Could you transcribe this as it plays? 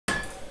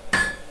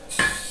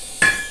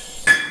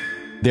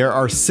There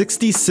are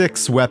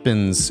 66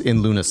 weapons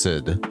in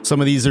Lunacid. Some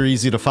of these are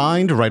easy to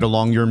find right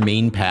along your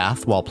main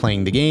path while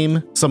playing the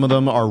game. Some of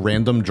them are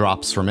random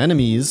drops from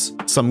enemies.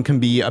 Some can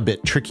be a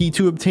bit tricky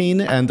to obtain,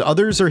 and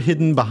others are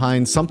hidden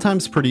behind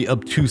sometimes pretty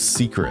obtuse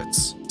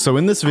secrets. So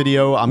in this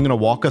video, I'm going to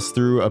walk us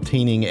through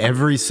obtaining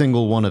every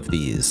single one of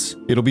these.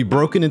 It'll be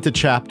broken into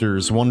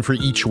chapters, one for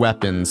each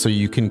weapon, so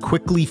you can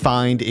quickly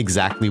find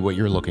exactly what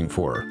you're looking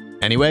for.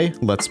 Anyway,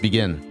 let's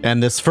begin.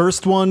 And this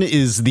first one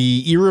is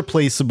the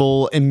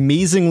irreplaceable,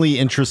 amazingly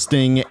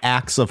interesting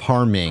Axe of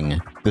Harming,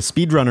 the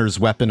speedrunner's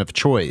weapon of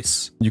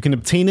choice. You can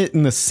obtain it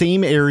in the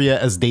same area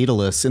as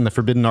Daedalus in the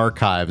Forbidden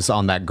Archives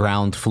on that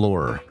ground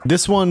floor.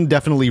 This one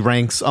definitely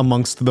ranks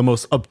amongst the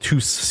most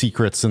obtuse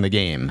secrets in the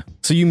game.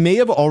 So you may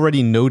have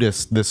already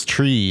noticed this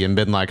tree and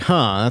been like,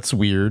 huh, that's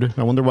weird.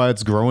 I wonder why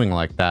it's growing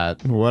like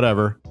that.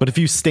 Whatever. But if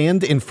you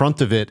stand in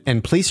front of it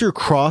and place your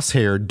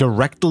crosshair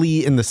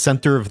directly in the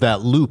center of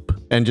that loop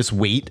and just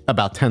wait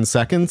about 10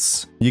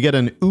 seconds, you get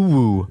an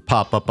uwu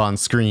pop up on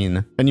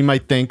screen. And you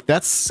might think,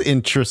 that's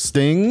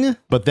interesting.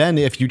 But then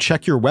if you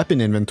check your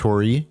weapon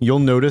inventory, you'll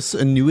notice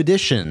a new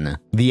addition,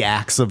 the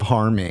Axe of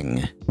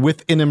Harming,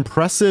 with an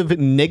impressive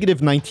negative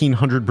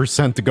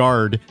 1900%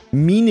 guard,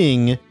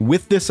 meaning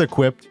with this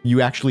equipped, you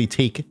actually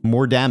take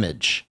more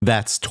damage.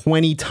 That's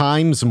 20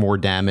 times more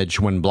damage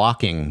when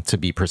blocking, to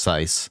be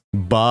precise,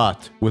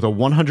 but with a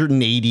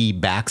 180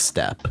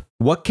 backstep.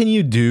 What can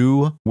you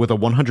do with a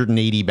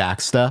 180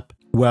 backstep?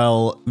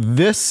 Well,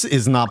 this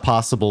is not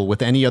possible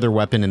with any other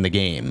weapon in the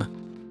game.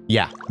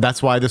 Yeah,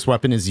 that's why this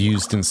weapon is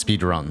used in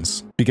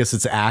speedruns, because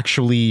it's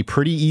actually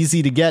pretty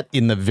easy to get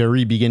in the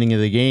very beginning of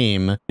the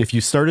game. If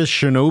you start as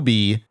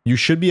Shinobi, you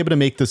should be able to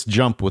make this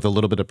jump with a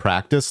little bit of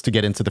practice to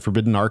get into the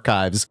Forbidden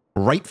Archives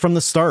right from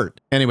the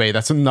start. Anyway,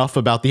 that's enough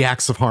about the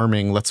Axe of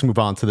Harming. Let's move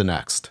on to the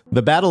next.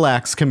 The Battle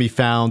Axe can be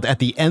found at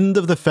the end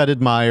of the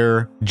Fetid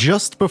Mire,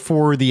 just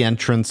before the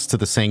entrance to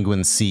the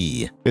Sanguine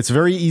Sea. It's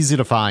very easy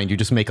to find. You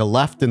just make a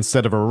left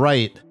instead of a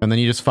right, and then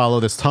you just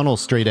follow this tunnel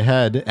straight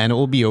ahead, and it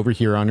will be over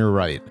here on your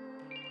right.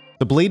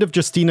 The Blade of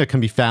Jusztina can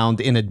be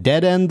found in a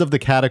dead end of the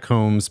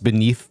catacombs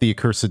beneath the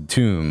Accursed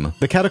Tomb.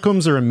 The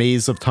catacombs are a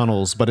maze of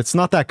tunnels, but it's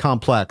not that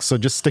complex, so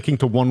just sticking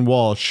to one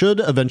wall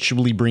should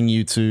eventually bring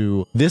you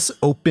to this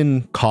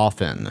open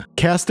coffin.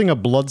 Casting a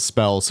blood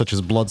spell such as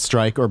Blood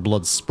Strike or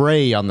Blood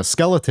Spray on the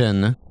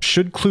skeleton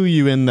should clue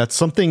you in that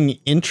something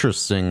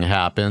interesting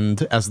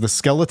happened as the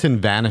skeleton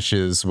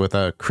vanishes with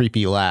a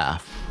creepy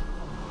laugh.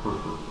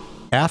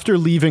 After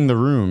leaving the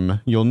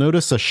room, you'll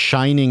notice a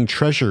shining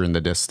treasure in the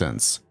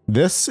distance.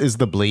 This is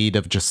the Blade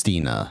of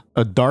Jusztina,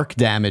 a dark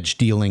damage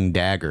dealing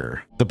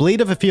dagger. The Blade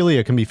of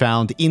Ophelia can be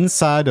found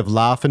inside of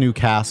La Fanu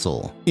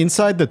Castle.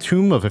 Inside the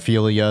tomb of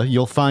Ophelia,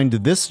 you'll find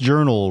this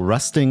journal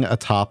resting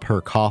atop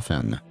her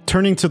coffin.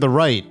 Turning to the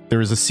right,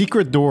 there is a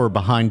secret door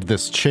behind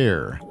this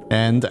chair,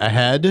 and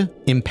ahead,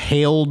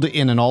 impaled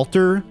in an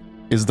altar,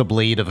 is the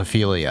Blade of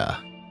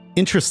Ophelia.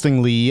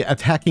 Interestingly,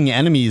 attacking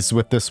enemies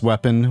with this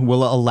weapon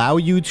will allow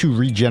you to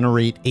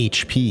regenerate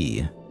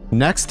HP.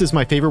 Next is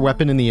my favorite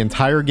weapon in the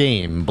entire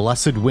game,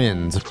 Blessed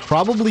Wind,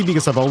 probably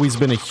because I've always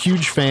been a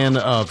huge fan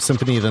of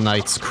Symphony of the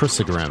Night's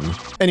Chrysogrim.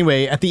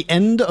 Anyway, at the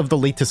end of the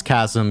latest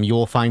chasm,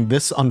 you'll find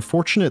this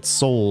unfortunate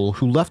soul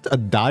who left a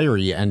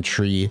diary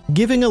entry,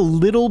 giving a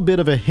little bit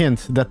of a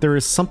hint that there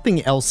is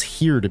something else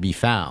here to be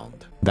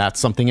found. That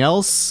something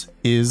else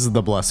is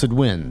the Blessed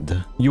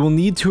Wind. You will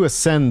need to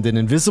ascend an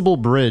invisible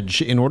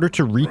bridge in order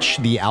to reach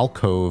the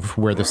alcove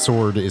where the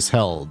sword is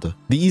held.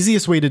 The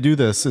easiest way to do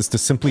this is to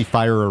simply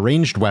fire a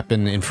ranged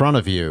weapon in front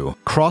of you.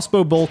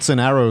 Crossbow bolts and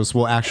arrows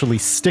will actually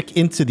stick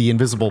into the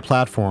invisible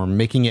platform,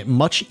 making it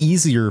much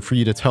easier for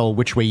you to tell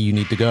which way you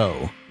need to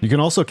go. You can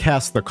also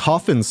cast the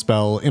Coffin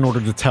spell in order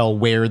to tell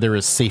where there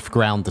is safe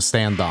ground to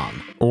stand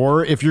on.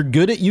 Or if you're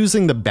good at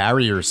using the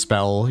Barrier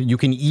spell, you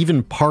can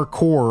even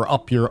parkour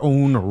up your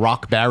own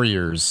rock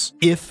barriers,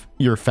 if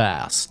you're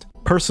fast.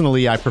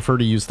 Personally, I prefer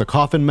to use the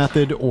Coffin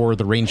method or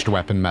the ranged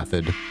weapon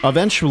method.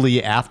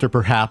 Eventually, after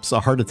perhaps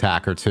a heart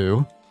attack or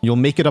two, you'll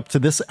make it up to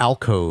this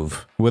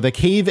alcove, with a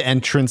cave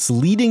entrance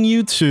leading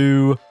you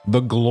to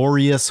the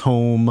glorious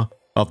home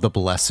of the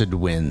Blessed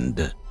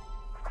Wind.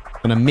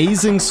 An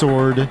amazing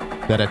sword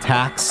that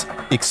attacks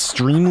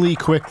extremely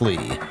quickly.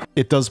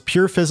 It does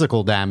pure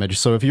physical damage,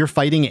 so if you're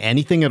fighting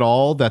anything at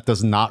all that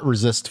does not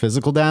resist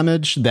physical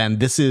damage, then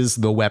this is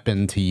the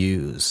weapon to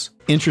use.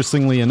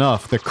 Interestingly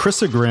enough, the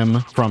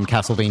Chrysogrim from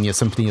Castlevania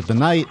Symphony of the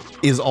Night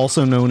is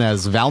also known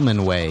as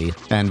Valmanway,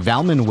 and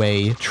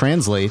Valmanway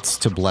translates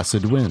to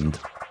Blessed Wind.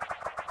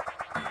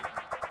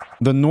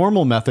 The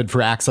normal method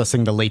for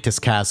accessing the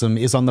latest chasm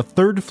is on the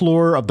 3rd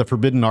floor of the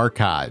Forbidden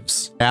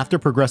Archives. After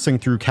progressing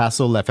through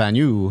Castle Le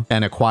Fanu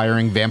and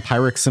acquiring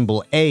vampiric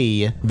symbol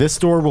A, this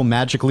door will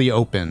magically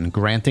open,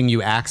 granting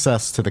you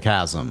access to the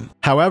chasm.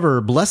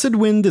 However, Blessed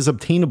Wind is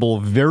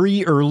obtainable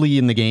very early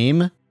in the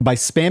game by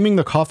spamming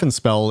the Coffin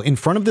spell in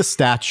front of the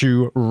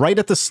statue right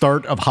at the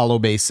start of Hollow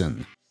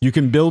Basin. You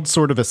can build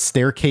sort of a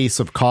staircase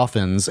of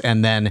coffins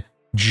and then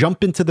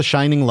jump into the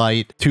shining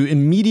light to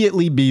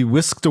immediately be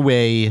whisked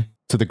away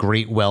to the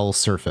Great Well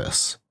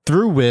surface.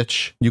 through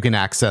which you can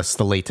access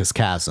the latest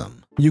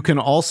chasm. You can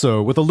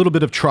also, with a little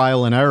bit of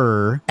trial and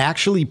error,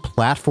 actually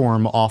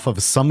platform off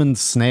of summoned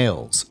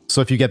snails.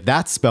 So if you get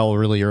that spell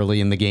really early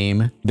in the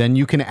game, then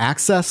you can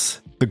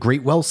access the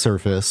Great Well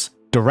Surface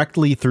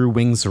directly through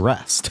Wing's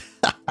Rest.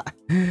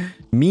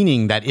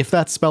 Meaning that if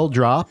that spell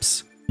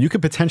drops, you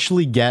could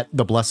potentially get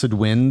the Blessed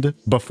Wind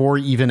before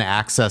even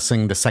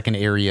accessing the second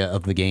area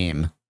of the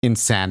game.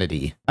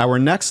 Insanity. Our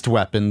next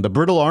weapon, the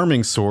Brittle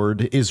Arming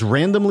Sword, is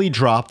randomly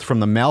dropped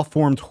from the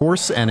malformed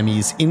horse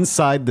enemies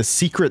inside the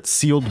secret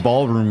sealed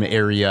ballroom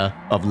area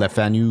of Le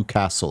Fanu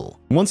Castle.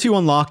 Once you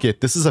unlock it,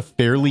 this is a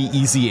fairly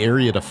easy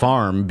area to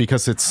farm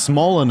because it's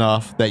small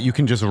enough that you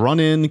can just run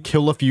in,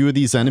 kill a few of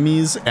these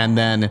enemies, and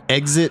then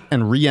exit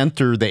and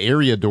re-enter the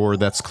area door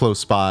that's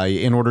close by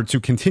in order to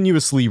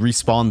continuously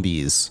respawn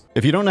these.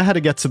 If you don't know how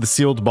to get to the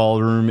sealed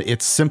ballroom,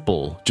 it's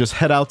simple. Just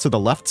head out to the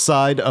left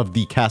side of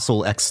the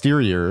castle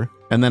exterior,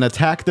 and then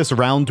attack this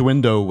round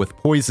window with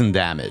poison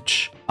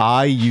damage.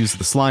 I use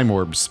the Slime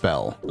Orb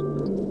spell.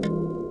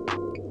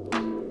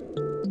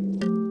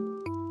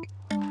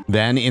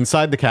 Then,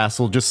 inside the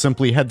castle, just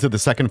simply head to the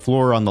second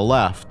floor on the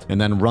left,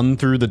 and then run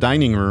through the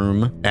dining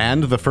room,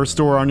 and the first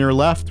door on your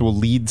left will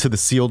lead to the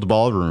sealed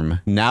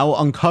ballroom, now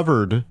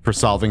uncovered for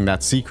solving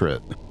that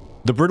secret.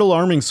 The Brittle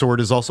Arming Sword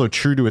is also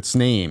true to its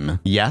name.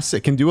 Yes,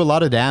 it can do a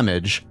lot of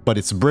damage, but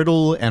it's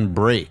brittle and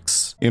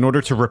breaks. In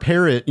order to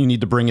repair it, you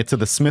need to bring it to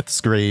the Smith's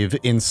Grave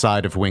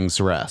inside of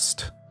Wing's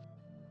Rest.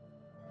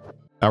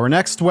 Our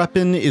next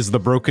weapon is the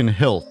Broken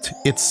Hilt.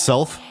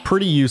 Itself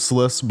pretty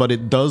useless, but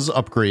it does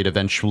upgrade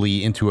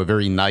eventually into a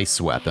very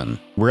nice weapon.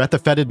 We're at the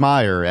Fetid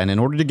Mire, and in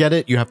order to get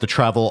it, you have to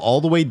travel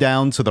all the way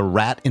down to the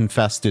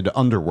rat-infested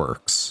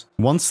Underworks.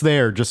 Once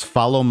there, just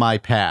follow my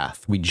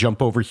path. We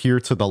jump over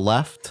here to the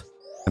left,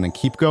 and then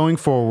keep going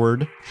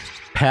forward,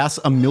 pass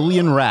a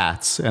million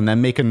rats, and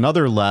then make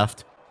another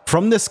left.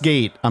 From this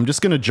gate, I'm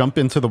just going to jump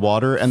into the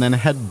water and then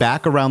head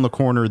back around the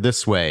corner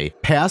this way,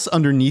 pass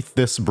underneath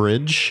this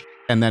bridge,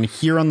 and then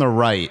here on the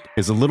right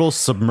is a little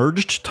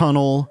submerged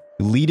tunnel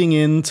leading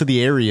into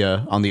the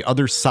area on the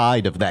other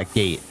side of that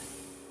gate.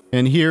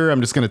 And here,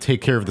 I'm just going to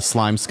take care of the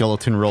slime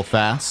skeleton real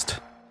fast.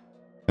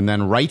 And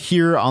then right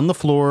here on the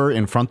floor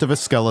in front of a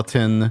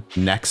skeleton,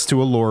 next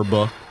to a lore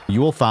book,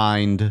 you will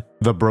find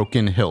the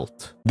Broken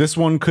Hilt. This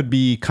one could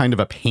be kind of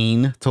a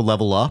pain to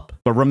level up,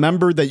 but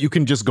remember that you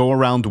can just go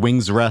around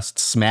Wing's Rest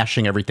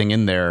smashing everything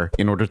in there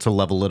in order to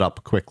level it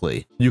up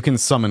quickly. You can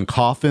summon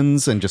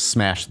coffins and just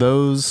smash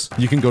those.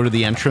 You can go to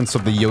the entrance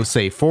of the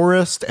Yosei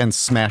Forest and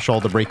smash all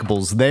the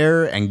breakables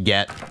there and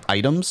get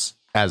items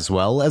as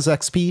well as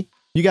XP.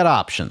 You got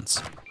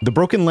options. The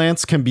Broken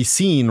Lance can be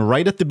seen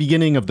right at the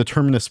beginning of the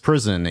Terminus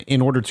prison.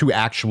 In order to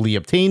actually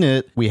obtain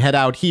it, we head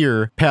out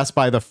here, pass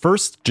by the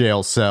first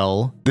jail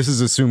cell, this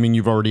is assuming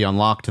you've already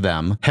unlocked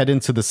them, head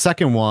into the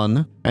second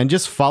one, and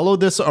just follow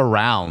this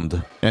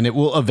around, and it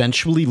will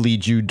eventually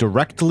lead you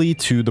directly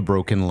to the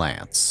Broken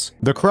Lance.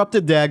 The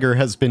Corrupted Dagger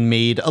has been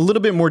made a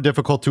little bit more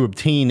difficult to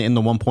obtain in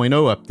the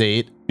 1.0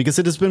 update, because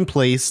it has been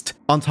placed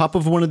on top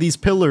of one of these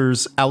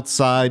pillars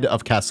outside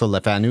of Castle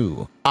Le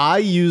Fanu. I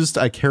used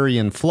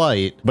Icarian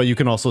Flight, but you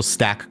can also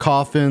stack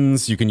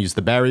coffins, you can use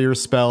the barrier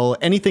spell,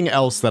 anything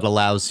else that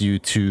allows you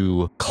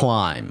to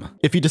climb.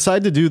 If you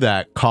decide to do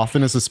that,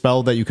 Coffin is a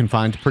spell that you can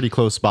find pretty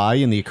close by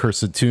in the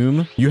Accursed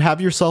Tomb. You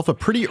have yourself a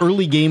pretty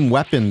early game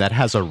weapon that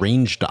has a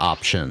ranged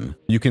option.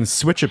 You can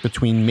switch it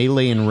between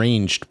melee and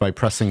ranged by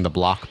pressing the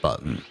block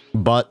button.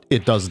 But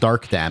it does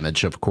dark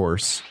damage, of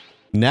course.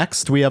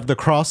 Next, we have the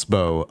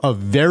Crossbow, a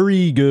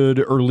very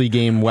good early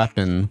game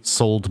weapon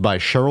sold by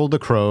Cheryl the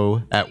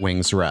Crow at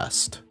Wing's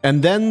Rest.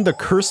 And then the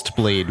Cursed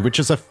Blade, which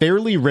is a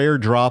fairly rare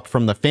drop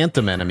from the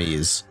Phantom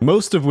enemies,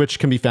 most of which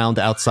can be found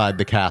outside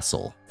the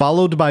castle.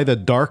 Followed by the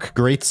Dark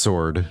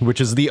Greatsword,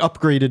 which is the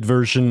upgraded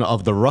version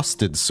of the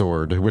Rusted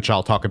Sword, which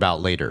I'll talk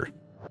about later.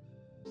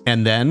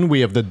 And then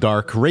we have the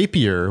Dark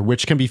Rapier,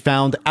 which can be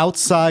found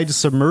outside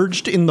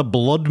submerged in the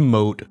blood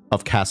moat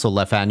of Castle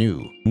Le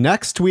Fanu.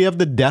 Next, we have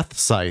the Death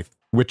Scythe,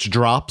 which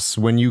drops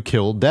when you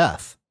kill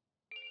Death,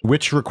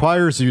 which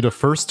requires you to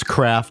first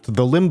craft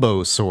the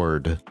Limbo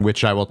sword,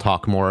 which I will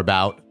talk more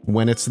about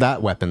when it's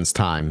that weapon's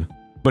time.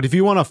 But if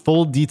you want a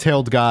full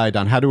detailed guide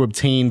on how to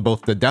obtain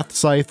both the Death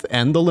Scythe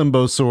and the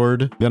Limbo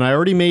Sword, then I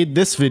already made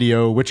this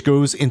video which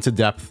goes into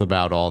depth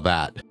about all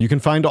that. You can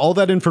find all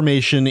that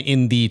information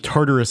in the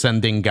Tartarus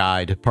ending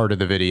guide part of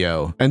the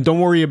video. And don't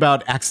worry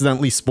about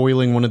accidentally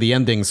spoiling one of the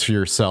endings for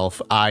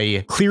yourself.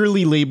 I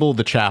clearly label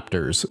the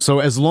chapters, so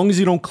as long as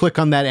you don't click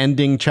on that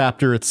ending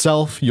chapter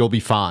itself, you'll be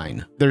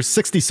fine. There's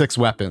 66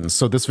 weapons,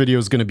 so this video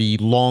is going to be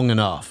long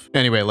enough.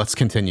 Anyway, let's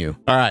continue.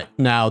 Alright,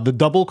 now the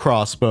Double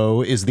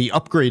Crossbow is the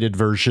upgraded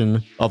version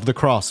of the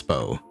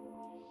Crossbow.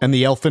 And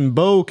the Elfen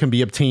Bow can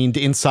be obtained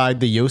inside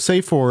the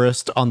Yosei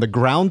Forest on the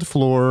ground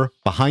floor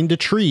behind a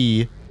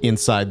tree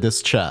inside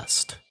this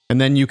chest.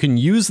 And then you can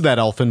use that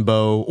Elfen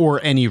Bow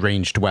or any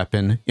ranged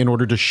weapon in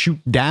order to shoot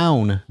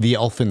down the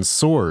Elfen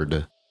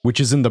Sword, which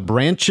is in the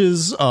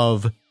branches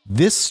of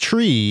this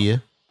tree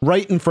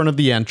right in front of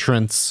the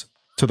entrance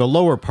to the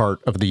lower part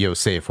of the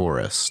Yosei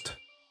Forest.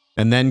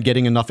 and then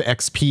getting enough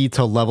XP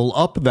to level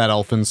up that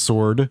Elfen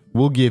Sword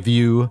will give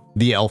you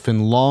the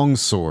Elfen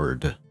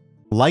Longsword.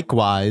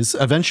 Likewise,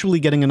 eventually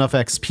getting enough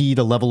XP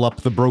to level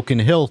up the Broken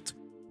Hilt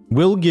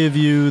will give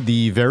you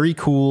the very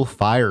cool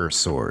Fire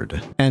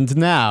Sword. And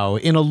now,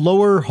 in a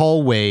lower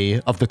hallway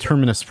of the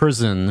Terminus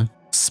prison,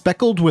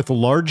 speckled with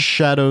large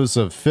shadows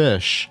of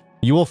fish,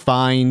 you will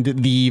find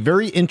the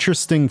very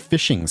interesting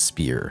fishing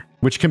spear,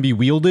 which can be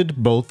wielded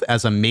both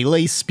as a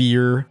melee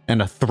spear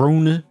and a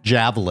thrown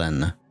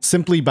javelin,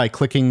 simply by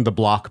clicking the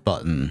block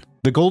button.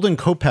 The golden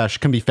Kopesh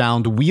can be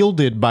found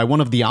wielded by one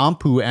of the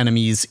Ampu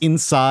enemies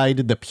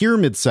inside the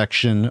pyramid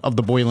section of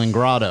the Boiling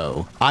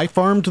Grotto. I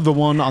farmed the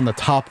one on the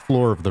top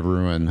floor of the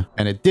ruin,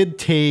 and it did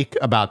take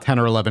about 10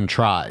 or 11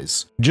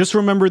 tries. Just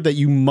remember that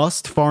you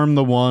must farm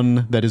the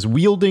one that is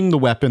wielding the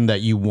weapon that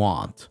you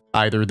want.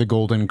 Either the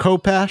golden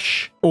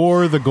Kopesh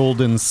or the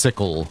golden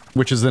Sickle,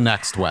 which is the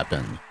next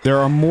weapon. There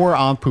are more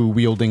Ampu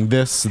wielding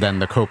this than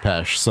the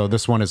Kopesh, so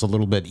this one is a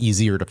little bit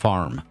easier to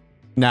farm.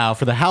 Now,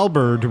 for the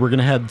Halberd, we're going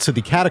to head to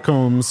the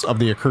Catacombs of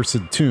the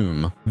Accursed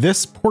Tomb.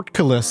 This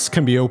portcullis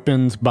can be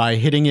opened by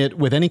hitting it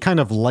with any kind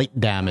of light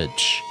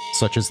damage,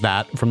 such as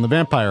that from the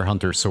Vampire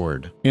Hunter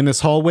sword. In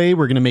this hallway,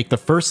 we're going to make the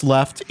first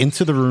left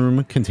into the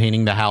room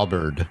containing the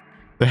Halberd.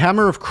 The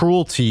Hammer of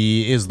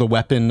Cruelty is the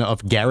weapon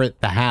of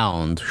Garrett the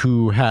Hound,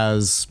 who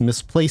has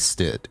misplaced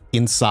it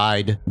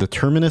inside the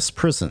Terminus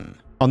prison.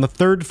 On the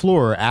 3rd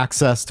floor,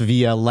 accessed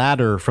via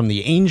ladder from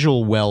the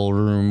Angel Well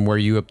room where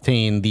you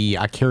obtain the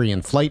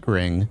Icarian Flight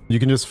Ring, you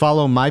can just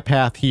follow my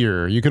path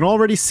here. You can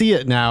already see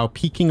it now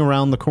peeking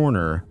around the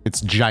corner. It's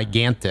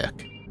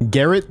gigantic.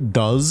 Garrett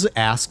does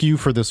ask you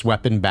for this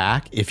weapon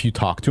back if you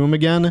talk to him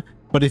again,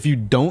 but if you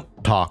don't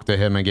talk to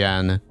him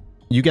again,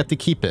 you get to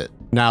keep it.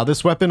 Now,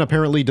 this weapon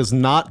apparently does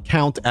not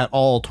count at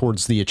all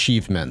towards the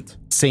achievement.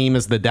 Same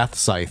as the Death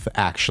Scythe,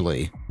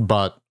 actually.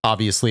 But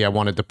obviously I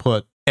wanted to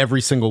put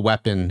every single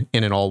weapon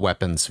in an all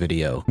weapons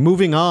video.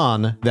 Moving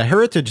on, the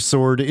Heritage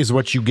Sword is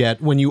what you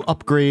get when you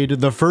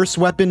upgrade the first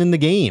weapon in the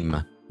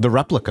game, the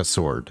Replica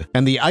Sword.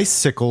 And the Ice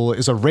Sickle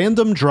is a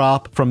random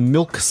drop from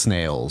milk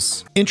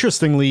snails.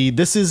 Interestingly,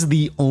 this is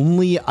the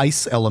only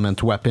ice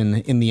element weapon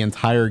in the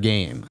entire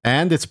game.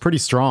 And it's pretty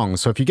strong,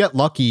 so if you get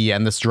lucky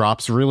and this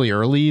drops really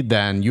early,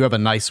 then you have a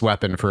nice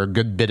weapon for a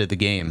good bit of the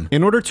game.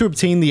 In order to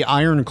obtain the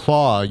Iron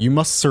Claw, you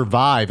must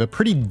survive a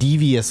pretty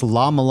devious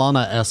La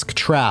Milana-esque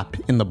trap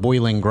in the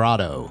Boiling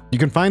Grotto. You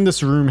can find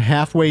this room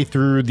halfway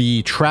through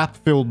the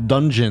trap-filled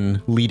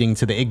dungeon leading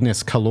to the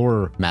Ignis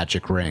Calor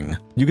magic ring.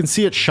 You can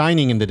see it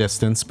shining in the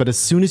distance, but as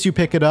soon as you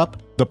pick it up,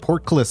 the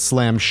portcullis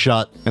slams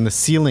shut and the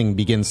ceiling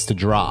begins to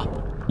drop.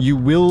 You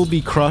will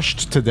be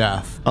crushed to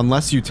death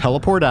unless you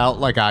teleport out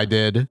like I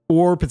did,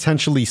 or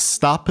potentially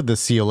stop the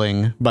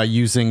ceiling by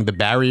using the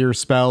barrier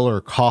spell or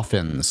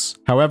coffins.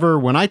 However,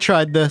 when I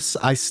tried this,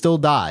 I still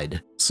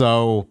died,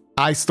 so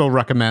I still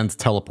recommend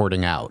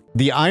teleporting out.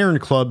 The Iron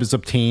Club is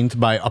obtained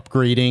by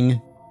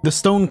upgrading the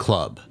Stone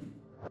Club.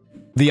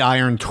 The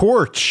Iron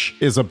Torch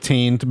is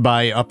obtained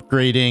by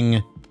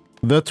upgrading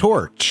the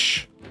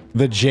Torch.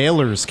 The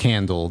Jailors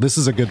Candle. This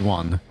is a good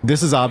one.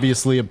 This is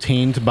obviously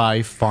obtained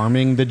by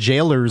farming the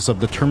jailers of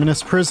the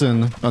Terminus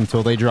prison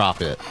until they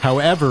drop it.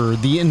 However,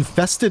 the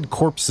infested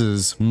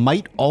corpses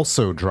might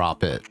also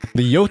drop it.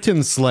 The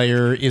Jotunn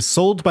Slayer is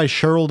sold by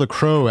Cheryl the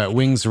Crow at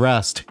Wing's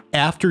Rest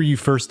after you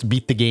first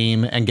beat the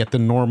game and get the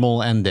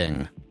normal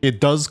ending. It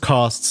does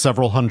cost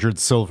several hundred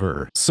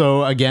silver.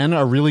 So again,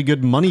 a really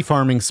good money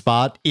farming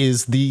spot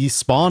is the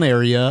spawn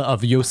area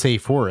of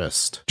Yosei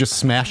Forest. Just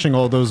smashing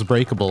all those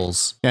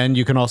breakables. And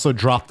you can also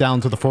drop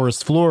down to the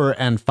forest floor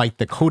and fight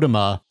the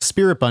Kodama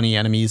Spirit Bunny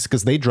enemies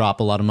because they drop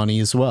a lot of money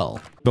as well.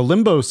 The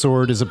Limbo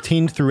Sword is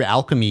obtained through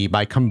alchemy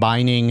by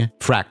combining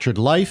Fractured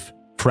Life,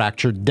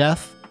 Fractured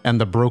Death, and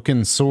the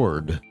Broken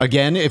Sword.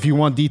 Again, if you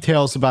want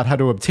details about how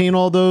to obtain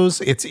all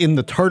those, it's in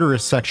the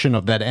Tartarus section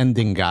of that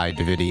ending guide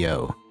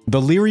video. The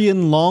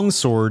Lyrian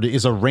Longsword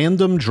is a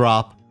random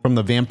drop from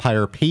the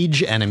vampire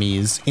page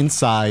enemies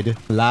inside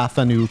La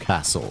Fanu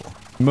Castle,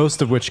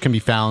 most of which can be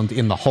found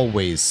in the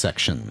hallways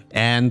section.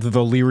 And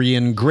the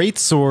Lyrian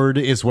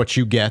Greatsword is what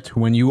you get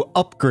when you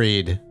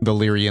upgrade the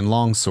Lyrian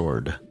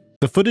Longsword.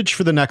 The footage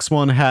for the next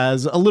one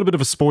has a little bit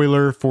of a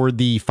spoiler for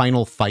the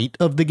final fight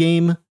of the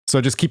game, so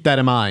just keep that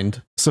in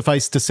mind.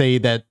 Suffice to say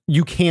that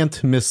you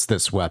can't miss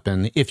this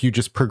weapon if you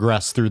just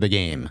progress through the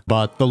game.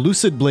 But the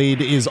Lucid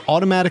Blade is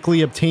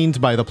automatically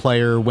obtained by the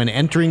player when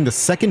entering the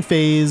second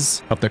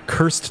phase of the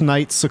Cursed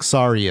Knight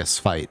Suxarius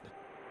fight.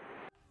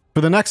 For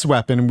the next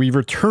weapon, we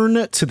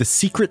return to the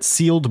secret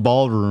sealed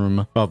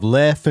ballroom of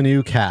Le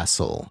Fanu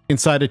Castle.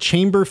 Inside a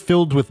chamber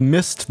filled with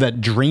mist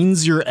that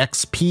drains your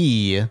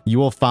XP, you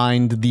will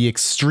find the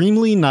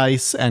extremely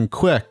nice and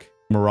quick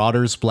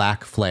Marauder's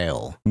Black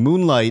Flail.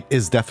 Moonlight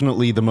is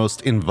definitely the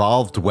most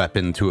involved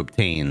weapon to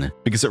obtain,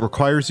 because it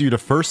requires you to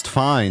first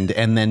find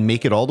and then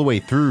make it all the way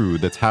through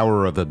the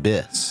Tower of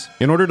Abyss.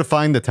 In order to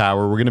find the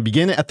tower, we're going to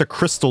begin at the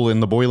crystal in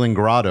the Boiling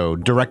Grotto,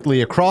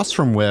 directly across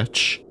from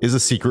which is a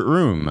secret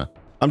room.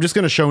 I'm just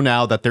going to show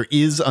now that there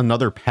is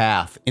another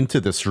path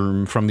into this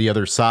room from the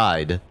other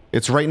side,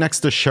 It's right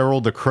next to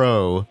Cheryl the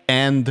Crow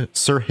and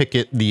Sir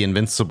Hicket the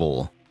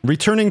Invincible.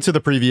 Returning to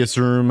the previous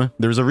room,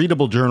 there's a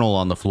readable journal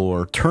on the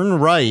floor. Turn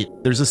right,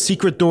 there's a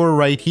secret door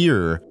right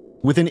here,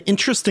 with an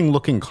interesting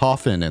looking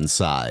coffin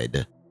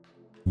inside.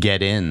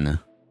 Get in.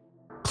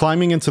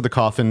 Climbing into the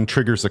coffin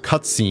triggers a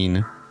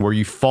cutscene where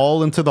you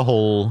fall into the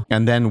hole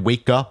and then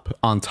wake up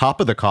on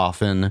top of the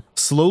coffin,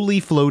 slowly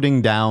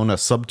floating down a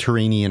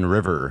subterranean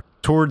river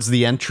towards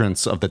the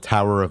entrance of the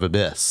Tower of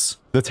Abyss.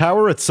 The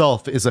tower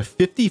itself is a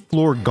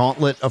 50-floor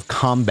gauntlet of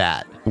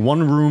combat,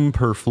 1 room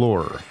per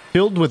floor,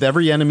 filled with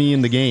every enemy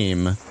in the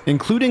game,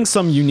 including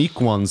some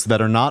unique ones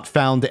that are not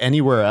found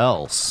anywhere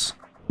else.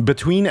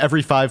 Between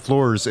every 5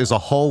 floors is a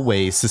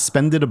hallway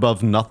suspended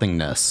above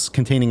nothingness,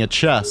 containing a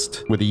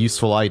chest with a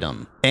useful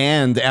item.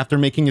 And after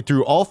making it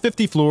through all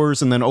 50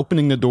 floors and then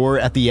opening the door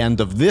at the end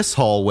of this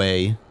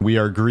hallway, we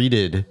are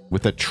greeted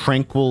with a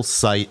tranquil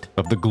sight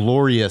of the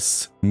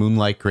glorious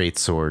Moonlight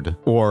Greatsword,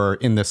 or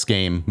in this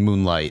game,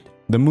 Moonlight.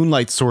 The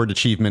Moonlight Sword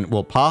achievement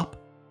will pop,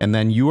 and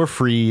then you are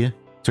free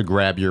to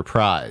grab your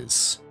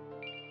prize.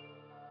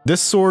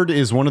 This sword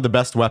is one of the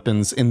best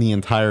weapons in the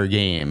entire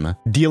game,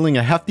 dealing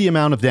a hefty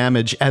amount of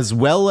damage as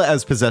well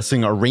as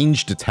possessing a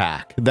ranged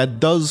attack that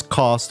does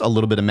cost a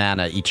little bit of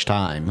mana each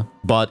time,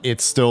 but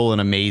it's still an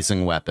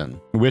amazing weapon,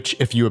 which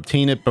if you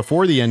obtain it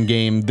before the end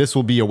game, this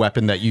will be a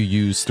weapon that you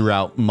use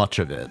throughout much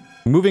of it.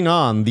 Moving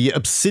on, the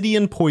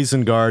Obsidian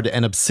Poison Guard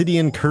and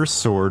Obsidian Curse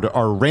Sword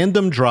are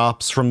random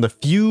drops from the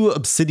few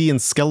Obsidian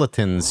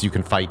skeletons you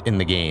can fight in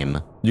the game.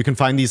 You can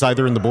find these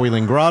either in the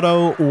Boiling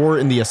Grotto or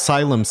in the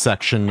Asylum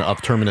section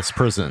of Terminus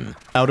Prison.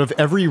 Out of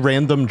every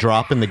random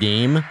drop in the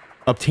game,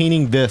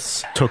 obtaining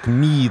this took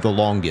me the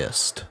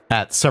longest,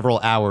 at several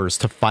hours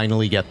to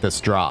finally get this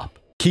drop.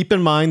 Keep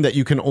in mind that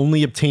you can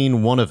only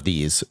obtain one of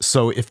these,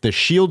 so if the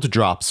shield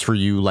drops for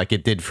you like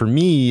it did for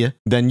me,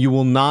 then you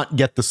will not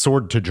get the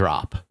sword to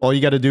drop. All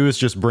you gotta do is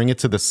just bring it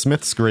to the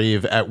Smith's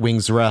Grave at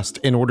Wing's Rest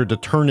in order to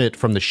turn it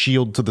from the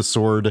shield to the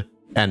sword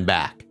and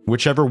back,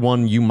 whichever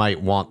one you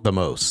might want the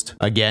most.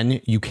 Again,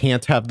 you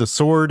can't have the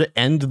sword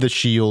and the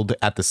shield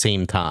at the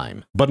same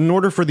time. But in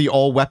order for the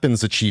all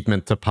weapons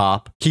achievement to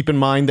pop, keep in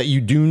mind that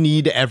you do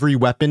need every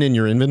weapon in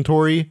your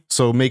inventory,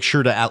 so make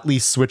sure to at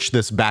least switch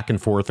this back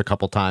and forth a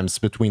couple times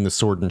between the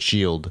sword and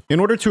shield. In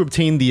order to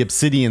obtain the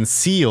Obsidian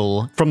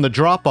Seal from the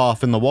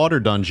drop-off in the water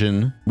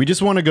dungeon, we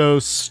just want to go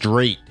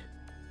straight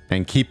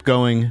and keep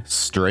going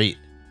straight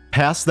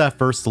past that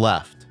first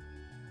left,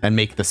 and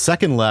make the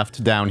second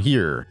left down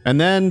here, and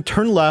then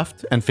turn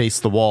left and face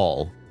the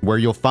wall, where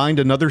you'll find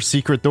another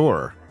secret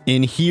door.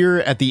 In here,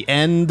 at the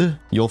end,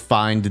 you'll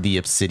find the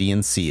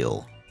Obsidian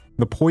Seal.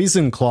 The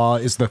Poison Claw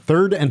is the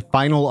third and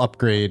final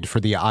upgrade for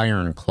the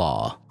Iron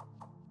Claw.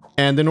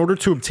 And in order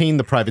to obtain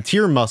the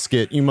Privateer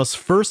Musket, you must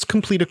first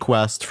complete a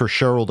quest for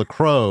Cheryl the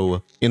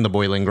Crow in the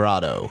Boiling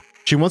Grotto.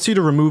 She wants you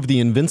to remove the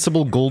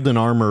invincible golden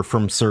armor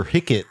from Sir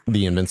Hicket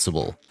the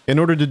Invincible. In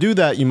order to do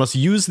that, you must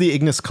use the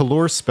Ignis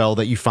Calor spell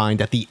that you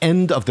find at the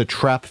end of the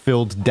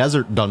trap-filled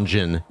desert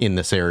dungeon in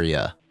this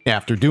area.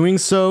 After doing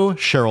so,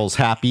 Cheryl's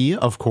happy,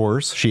 of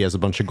course, she has a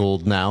bunch of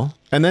gold now,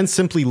 and then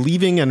simply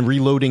leaving and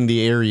reloading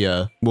the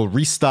area will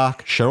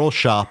restock Cheryl's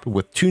shop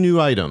with 2 new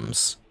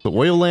items, the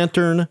Oil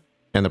Lantern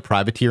and the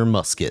Privateer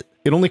Musket.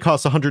 It only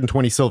costs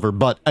 120 silver,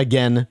 but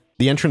again,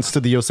 the entrance to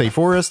the Yosei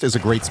Forest is a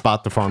great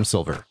spot to farm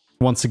silver.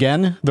 Once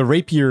again, the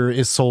Rapier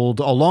is sold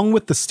along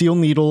with the Steel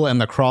Needle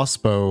and the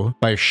Crossbow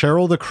by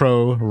Cheryl the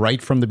Crow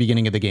right from the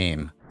beginning of the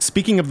game.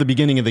 Speaking of the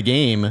beginning of the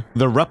game,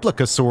 the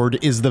Replica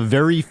Sword is the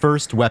very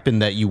first weapon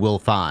that you will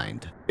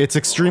find. It's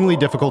extremely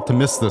difficult to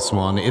miss this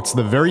one. It's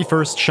the very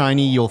first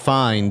shiny you'll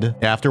find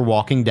after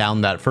walking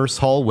down that first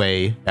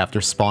hallway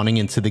after spawning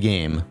into the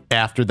game.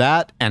 After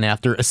that, and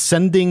after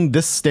ascending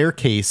this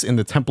staircase in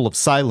the Temple of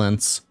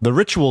Silence, the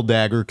Ritual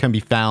Dagger can be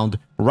found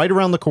right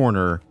around the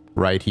corner,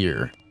 right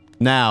here.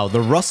 Now, the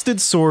Rusted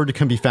Sword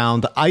can be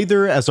found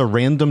either as a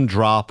random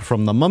drop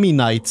from the Mummy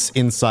Knights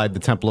inside the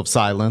Temple of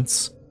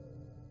Silence,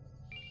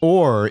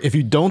 or if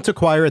you don't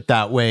acquire it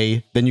that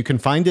way, then you can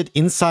find it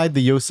inside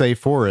the Yosei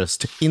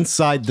Forest,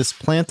 inside this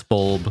plant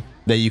bulb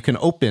that you can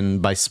open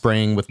by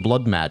spraying with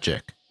blood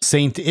magic.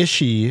 Saint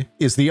Ishi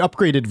is the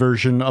upgraded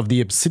version of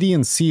the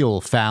Obsidian Seal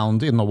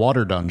found in the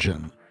Water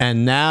Dungeon.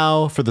 And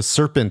now for the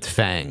Serpent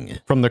Fang.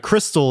 From the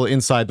crystal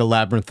inside the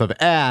Labyrinth of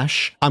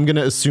Ash, I'm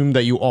gonna assume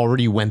that you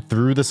already went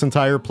through this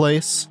entire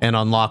place and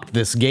unlocked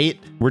this gate.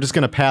 We're just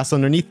gonna pass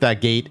underneath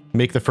that gate,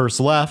 make the first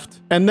left,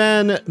 and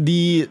then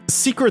the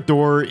secret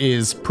door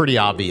is pretty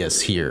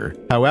obvious here.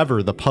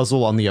 However, the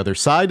puzzle on the other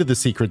side of the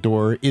secret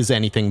door is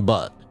anything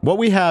but. What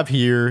we have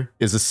here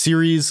is a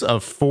series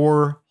of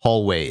 4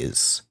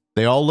 hallways.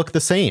 They all look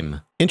the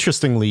same.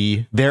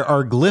 Interestingly, there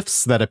are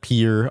glyphs that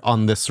appear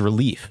on this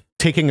relief.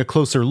 Taking a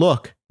closer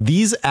look,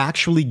 these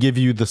actually give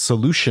you the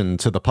solution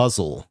to the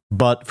puzzle.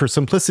 But for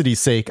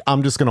simplicity's sake,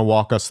 I'm just going to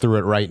walk us through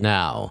it right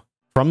now.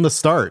 From the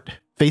start,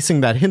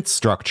 facing that hint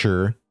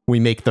structure, we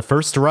make the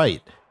first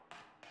right,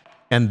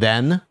 and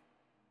then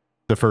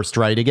the first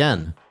right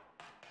again,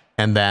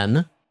 and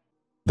then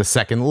the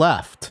second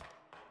left,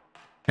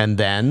 and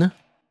then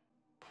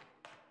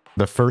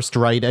the first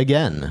right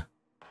again,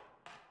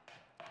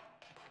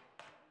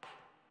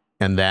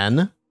 and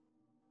then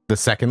the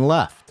second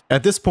left.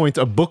 At this point,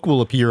 a book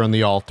will appear on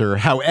the altar.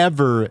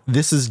 However,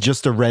 this is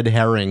just a red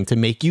herring to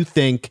make you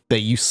think that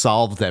you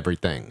solved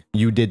everything.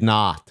 You did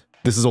not.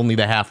 This is only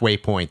the halfway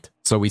point.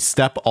 So we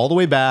step all the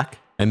way back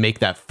and make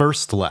that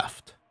first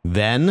left.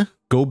 Then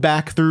go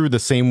back through the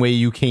same way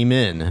you came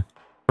in,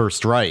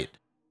 first right.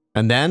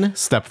 And then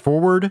step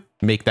forward,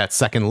 make that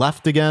second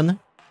left again.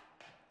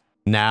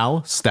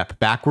 Now step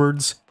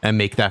backwards and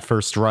make that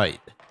first right.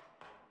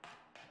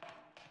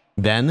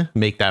 Then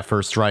make that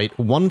first right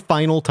one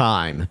final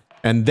time.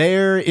 And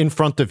there in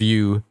front of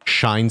you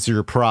shines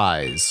your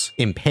prize,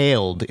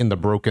 impaled in the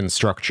broken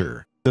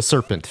structure, the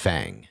Serpent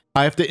Fang.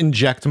 I have to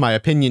inject my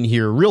opinion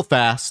here real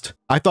fast.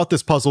 I thought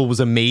this puzzle was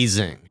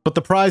amazing, but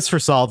the prize for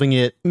solving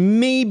it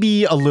may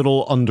be a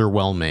little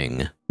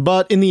underwhelming.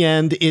 But in the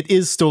end, it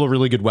is still a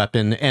really good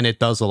weapon, and it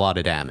does a lot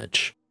of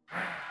damage.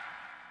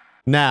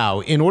 Now,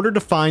 in order to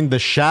find the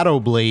Shadow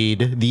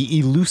Blade, the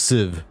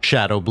elusive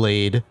Shadow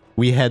Blade,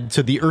 we head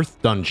to the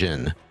Earth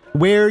Dungeon,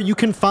 where you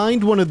can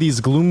find one of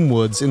these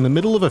Gloomwoods in the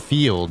middle of a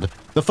field.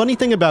 The funny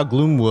thing about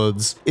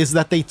Gloomwoods is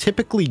that they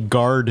typically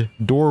guard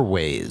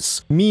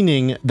doorways,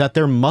 meaning that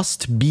there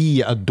must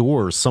be a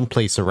door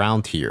someplace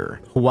around here.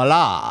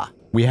 Voila!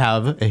 We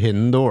have a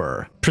hidden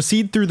door.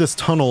 Proceed through this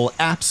tunnel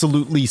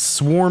absolutely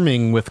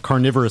swarming with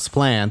carnivorous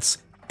plants,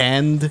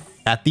 and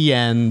at the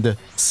end,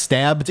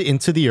 stabbed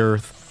into the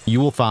earth,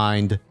 you will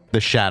find the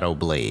Shadow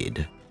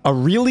Blade. A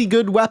really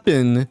good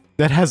weapon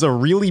that has a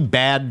really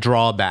bad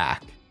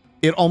drawback.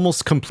 It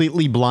almost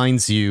completely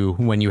blinds you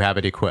when you have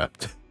it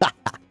equipped.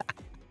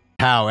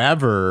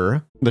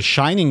 However, the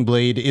Shining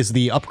Blade is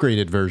the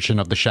upgraded version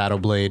of the Shadow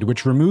Blade,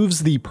 which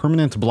removes the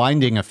permanent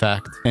blinding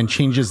effect and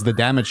changes the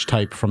damage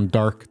type from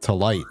dark to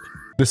light.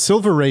 The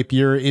Silver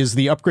Rapier is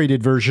the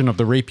upgraded version of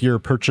the rapier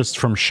purchased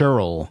from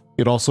Cheryl.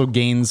 It also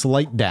gains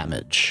light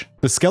damage.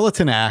 The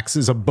Skeleton Axe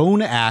is a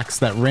bone axe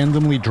that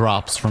randomly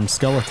drops from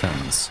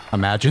skeletons.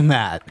 Imagine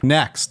that.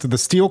 Next, the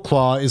Steel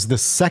Claw is the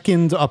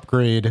second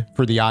upgrade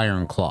for the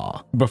Iron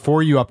Claw,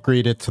 before you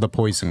upgrade it to the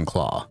Poison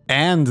Claw.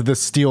 And the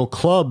Steel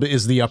Club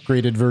is the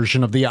upgraded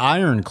version of the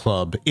Iron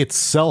Club,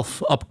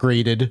 itself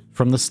upgraded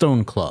from the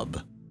Stone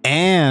Club.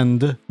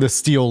 And the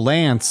Steel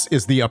Lance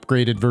is the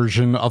upgraded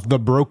version of the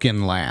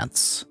Broken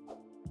Lance.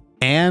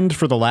 And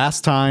for the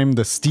last time,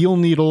 the Steel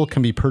Needle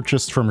can be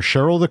purchased from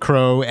Cheryl the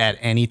Crow at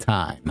any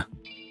time.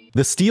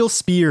 The Steel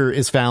Spear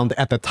is found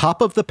at the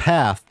top of the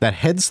path that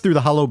heads through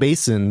the Hollow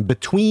Basin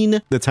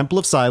between the Temple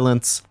of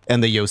Silence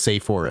and the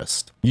Yosei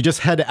Forest. You just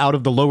head out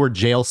of the lower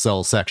jail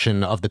cell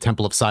section of the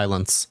Temple of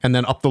Silence, and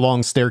then up the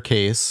long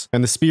staircase,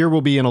 and the spear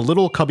will be in a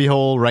little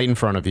cubbyhole right in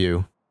front of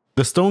you.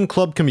 The Stone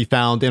Club can be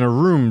found in a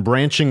room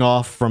branching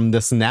off from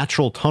this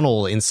natural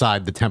tunnel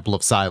inside the Temple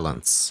of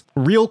Silence,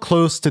 real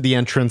close to the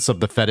entrance of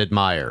the Fetid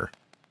Mire.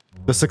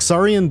 The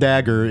Saxarian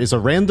Dagger is a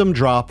random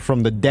drop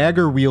from the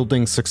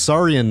dagger-wielding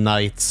Saxarian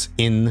Knights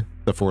in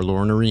the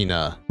Forlorn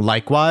Arena.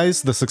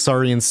 Likewise, the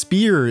Saxarian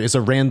Spear is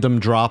a random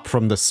drop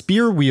from the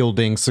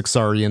spear-wielding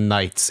Saxarian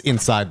Knights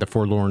inside the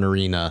Forlorn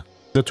Arena.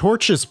 The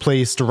torch is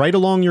placed right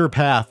along your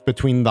path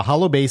between the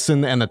Hollow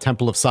Basin and the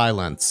Temple of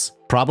Silence,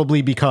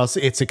 probably because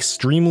it's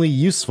extremely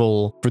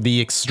useful for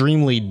the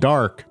extremely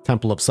dark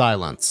Temple of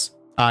Silence,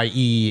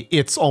 i.e.,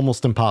 it's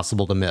almost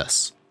impossible to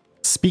miss.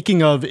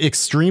 Speaking of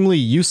extremely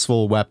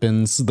useful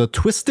weapons, the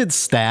Twisted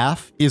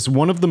Staff is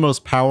one of the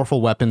most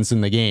powerful weapons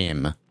in the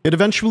game. It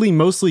eventually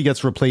mostly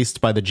gets replaced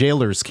by the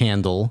Jailors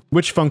Candle,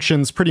 which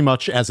functions pretty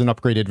much as an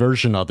upgraded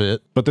version of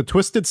it, but the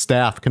Twisted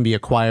Staff can be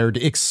acquired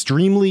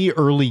extremely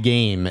early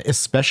game,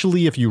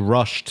 especially if you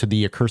rush to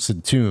the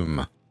Accursed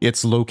Tomb.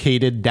 It's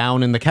located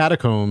down in the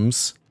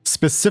catacombs,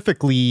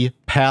 specifically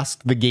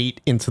past the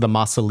gate into the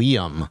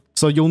mausoleum.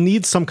 So you'll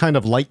need some kind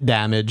of light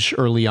damage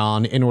early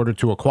on in order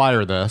to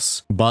acquire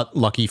this, but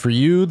lucky for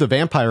you, the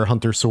Vampire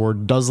Hunter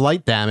Sword does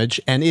light damage,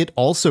 and it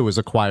also is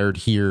acquired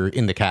here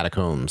in the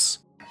catacombs.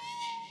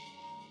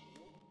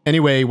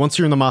 Anyway, once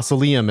you're in the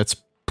mausoleum, it's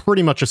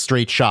pretty much a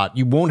straight shot.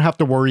 You won't have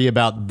to worry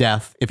about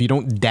death if you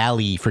don't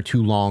dally for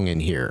too long in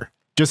here.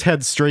 Just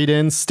head straight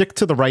in, stick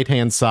to the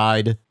right-hand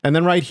side, and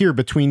then right here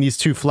between these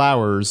two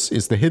flowers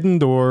is the hidden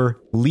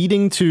door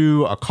leading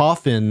to a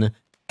coffin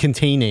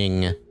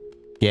containing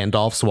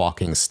Gandalf's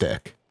walking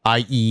stick,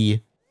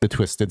 i.e. the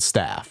Twisted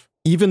Staff.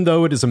 Even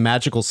though it is a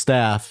magical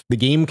staff, the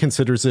game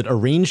considers it a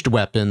ranged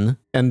weapon,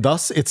 and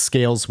thus it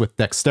scales with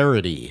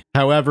dexterity.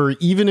 However,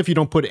 even if you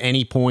don't put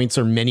any points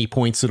or many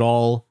points at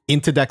all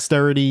into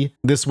dexterity,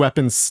 this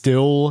weapon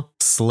still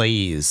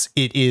slays.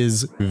 It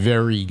is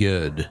very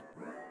good.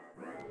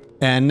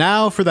 And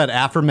now for that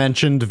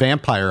aforementioned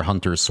Vampire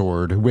Hunter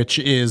Sword, which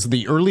is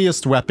the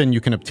earliest weapon you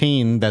can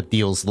obtain that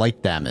deals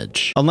light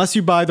damage, unless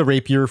you buy the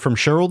rapier from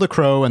Cheryl the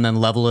Crow and then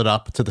level it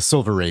up to the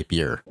Silver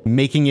Rapier,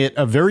 making it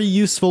a very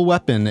useful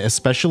weapon,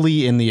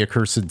 especially in the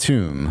Accursed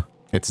Tomb.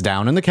 It's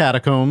down in the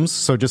catacombs,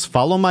 so just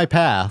follow my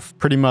path,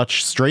 pretty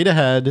much straight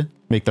ahead.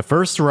 Make the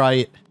first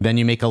right, then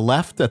you make a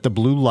left at the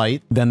blue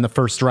light, then the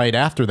first right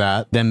after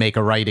that, then make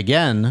a right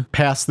again,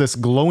 past this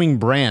glowing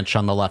branch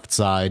on the left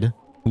side,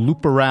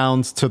 loop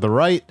around to the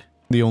right,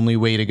 the only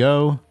way to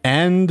go,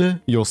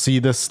 and you'll see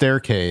this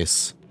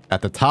staircase,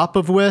 at the top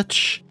of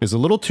which is a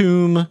little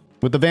tomb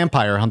with the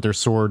vampire hunter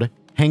sword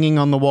hanging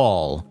on the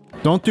wall.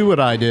 Don't do what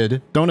I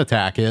did. Don't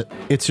attack it.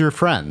 It's your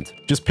friend.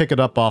 Just pick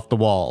it up off the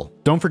wall.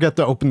 Don't forget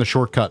to open the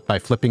shortcut by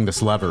flipping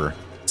this lever.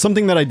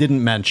 Something that I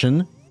didn't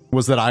mention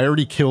was that I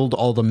already killed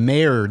all the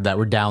Maerd that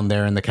were down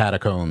there in the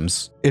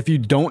catacombs. If you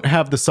don't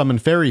have the Summon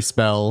Fairy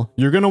spell,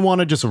 you're gonna want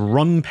to just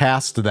run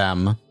past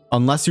them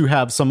unless you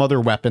have some other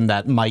weapon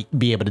that might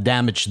be able to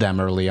damage them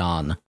early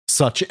on,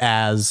 such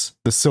as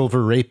the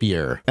Silver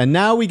Rapier. And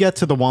now we get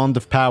to the Wand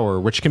of Power,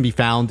 which can be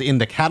found in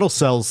the Cattle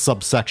Cells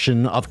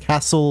subsection of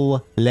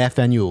Castle Le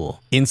Fanu.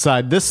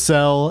 Inside this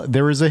cell,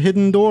 there is a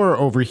hidden door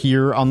over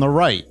here on the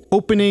right,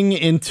 opening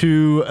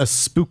into a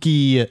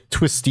spooky,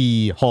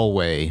 twisty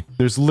hallway.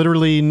 There's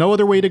literally no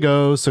other way to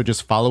go, so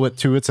just follow it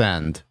to its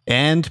end.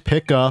 And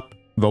pick up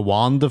the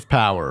Wand of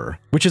Power,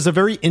 which is a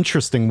very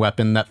interesting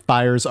weapon that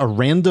fires a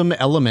random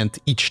element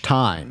each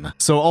time.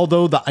 So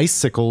although the Ice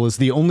Sickle is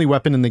the only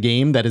weapon in the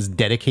game that is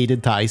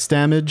dedicated to ice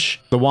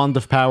damage, the Wand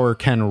of Power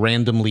can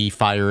randomly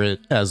fire it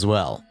as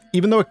well.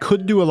 Even though it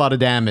could do a lot of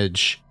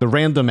damage, the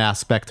random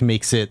aspect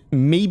makes it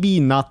maybe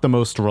not the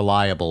most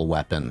reliable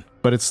weapon,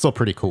 but it's still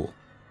pretty cool.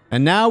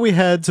 And now we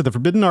head to the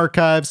Forbidden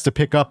Archives to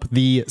pick up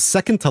the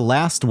second to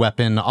last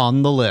weapon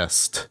on the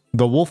list,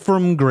 the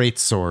Lyrian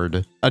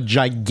Greatsword, a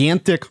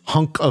gigantic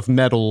hunk of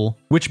metal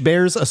which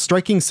bears a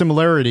striking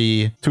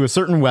similarity to a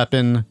certain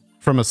weapon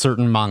from a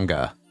certain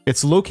manga.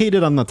 It's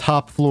located on the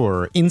top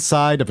floor,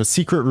 inside of a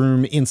secret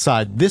room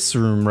inside this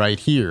room right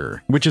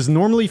here, which is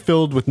normally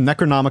filled with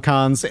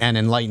Necronomicons and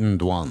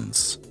Enlightened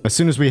ones. As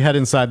soon as we head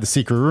inside the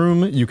secret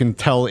room, you can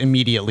tell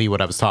immediately what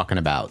I was talking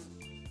about.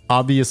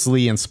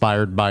 Obviously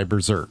inspired by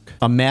Berserk,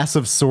 a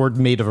massive sword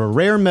made of a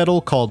rare metal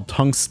called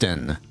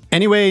tungsten.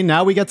 Anyway,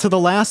 now we get to the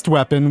last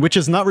weapon, which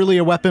is not really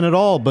a weapon at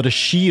all, but a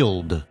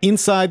shield.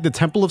 Inside the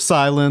Temple of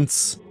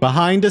Silence,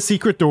 behind a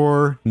secret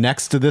door,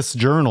 next to this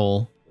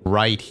journal,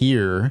 right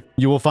here,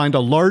 you will find a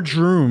large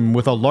room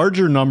with a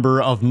larger number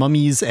of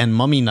mummies and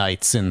mummy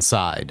knights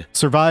inside.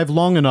 Survive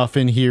long enough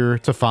in here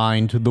to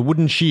find the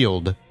wooden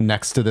shield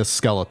next to this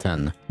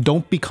skeleton.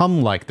 Don't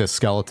become like this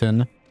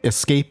skeleton.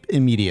 Escape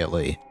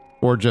immediately.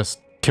 Or just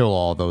kill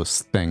all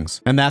those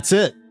things. And that's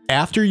it.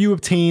 After you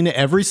obtain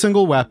every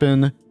single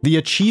weapon, the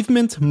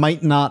achievement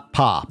might not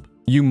pop.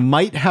 You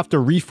might have to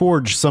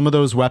reforge some of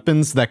those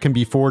weapons that can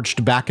be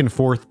forged back and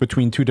forth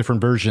between two different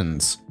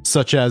versions,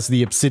 such as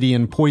the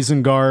Obsidian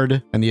Poison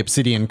Guard and the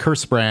Obsidian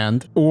Curse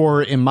Brand,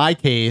 or in my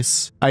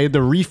case, I had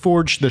to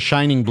reforge the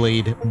Shining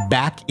Blade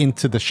back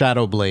into the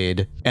Shadow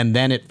Blade, and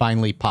then it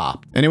finally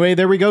popped. Anyway,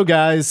 there we go,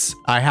 guys.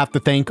 I have to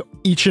thank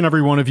each and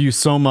every one of you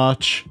so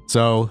much,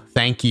 so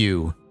thank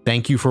you.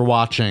 Thank you for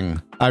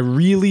watching. I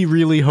really,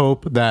 really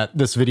hope that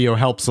this video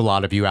helps a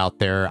lot of you out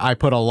there. I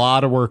put a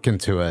lot of work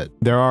into it.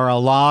 There are a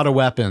lot of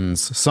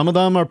weapons. Some of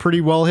them are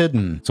pretty well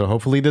hidden, so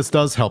hopefully this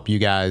does help you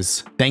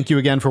guys. Thank you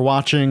again for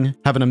watching.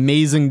 Have an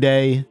amazing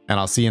day,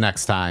 and I'll see you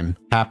next time.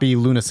 Happy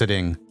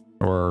Lunaciding,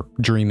 or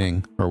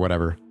dreaming, or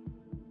whatever.